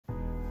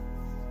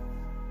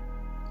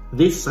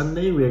This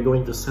Sunday, we are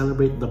going to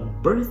celebrate the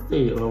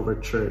birthday of our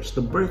church,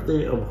 the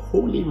birthday of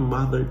Holy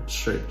Mother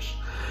Church.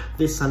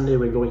 This Sunday,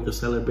 we're going to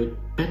celebrate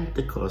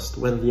Pentecost,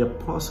 when the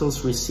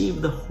apostles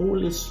received the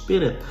Holy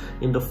Spirit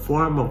in the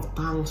form of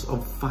tongues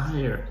of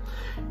fire.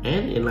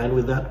 And in line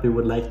with that, we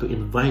would like to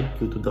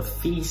invite you to the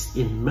feast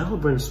in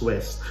Melbourne's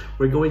West.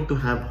 We're going to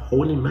have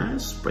Holy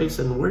Mass, praise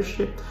and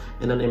worship,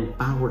 and an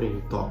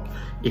empowering talk.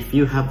 If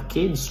you have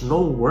kids,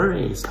 no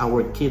worries.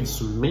 Our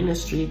kids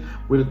ministry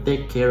will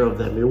take care of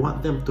them. We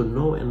want them to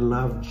know and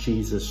love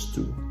Jesus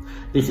too.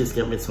 This is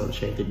Gamitson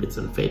Shenti Bits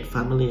and Faith,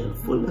 Family, and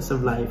Fullness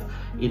of Life,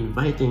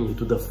 inviting you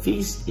to the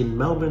feast in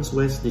Melbourne's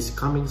West this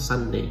coming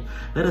Sunday.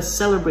 Let us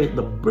celebrate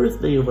the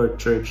birthday of our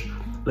church.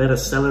 Let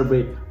us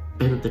celebrate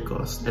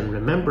Pentecost. And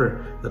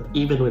remember that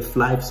even if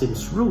life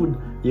seems rude,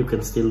 you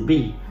can still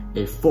be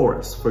a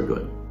force for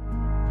good.